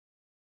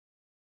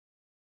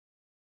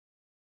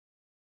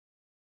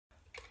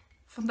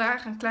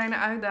Vandaag een kleine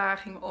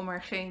uitdaging om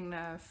er geen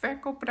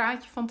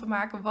verkooppraatje van te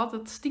maken, wat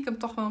het stiekem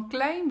toch wel een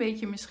klein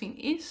beetje misschien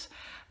is.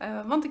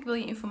 Want ik wil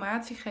je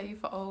informatie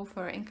geven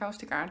over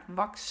Encaustic Art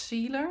Wax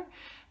Sealer.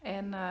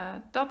 En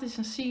dat is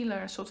een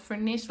sealer, een soort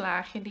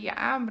vernislaagje die je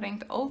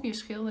aanbrengt over je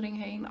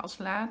schildering heen als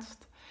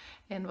laatst.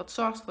 En wat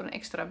zorgt voor een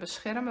extra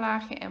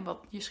beschermlaagje en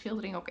wat je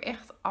schildering ook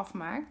echt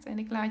afmaakt. En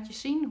ik laat je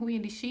zien hoe je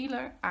die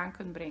sealer aan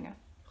kunt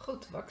brengen.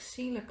 Goed, wax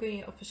sealer kun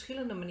je op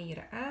verschillende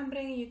manieren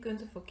aanbrengen. Je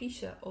kunt ervoor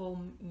kiezen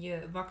om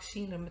je wax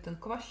sealer met een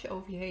kwastje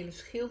over je hele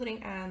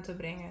schildering aan te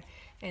brengen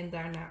en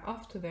daarna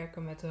af te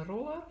werken met een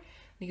roller.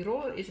 Die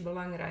roller is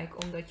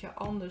belangrijk omdat je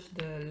anders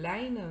de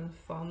lijnen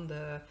van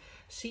de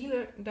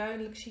sealer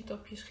duidelijk ziet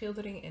op je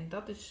schildering en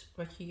dat is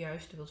wat je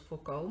juist wilt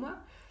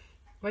voorkomen.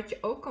 Wat je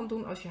ook kan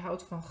doen als je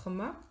houdt van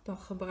gemak, dan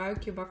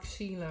gebruik je wax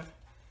sealer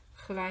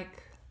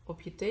gelijk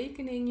op je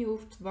tekening. Je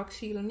hoeft wax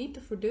sealer niet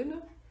te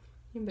verdunnen.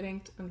 Je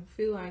brengt een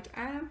hoeveelheid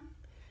aan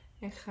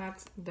en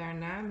gaat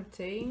daarna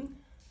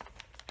meteen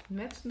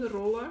met de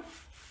roller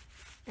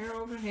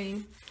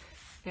eroverheen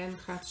en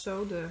gaat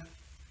zo de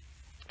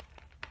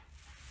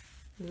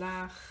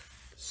laag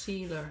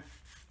sealer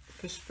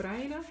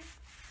verspreiden.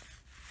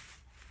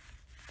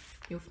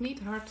 Je hoeft niet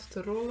hard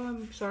te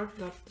rollen, zorg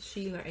dat de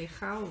sealer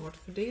egaal wordt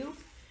verdeeld.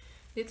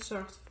 Dit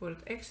zorgt voor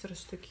het extra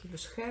stukje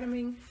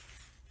bescherming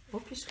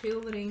op je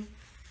schildering.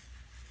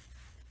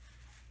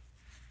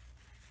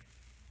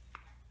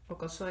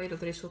 Ook al zal je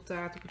dat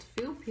resultaat op het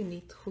filmpje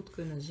niet goed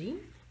kunnen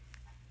zien.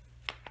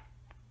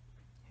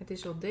 Het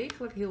is wel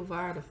degelijk heel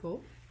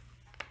waardevol.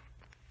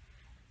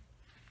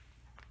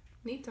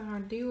 Niet te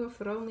hard duwen,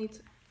 vooral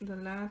niet de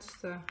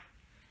laatste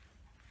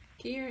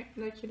keer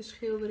dat je de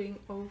schildering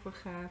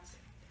overgaat.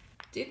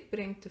 Dit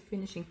brengt de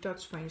finishing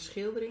touch van je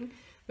schildering.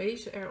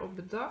 Wees erop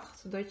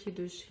bedacht dat je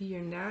dus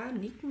hierna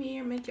niet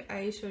meer met je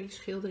ijzer je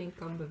schildering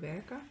kan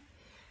bewerken.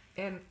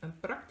 En een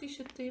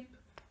praktische tip.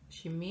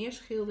 Als je meer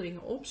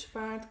schilderingen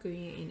opspaart,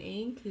 kun je in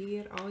één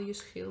keer al je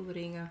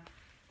schilderingen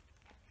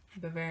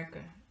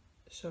bewerken.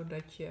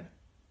 Zodat je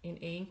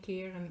in één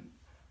keer een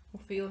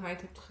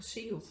hoeveelheid hebt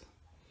gesealed.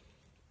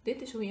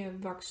 Dit is hoe je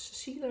een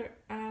wax sealer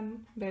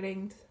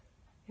aanbrengt.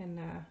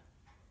 En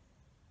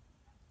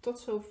tot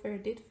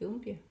zover dit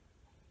filmpje.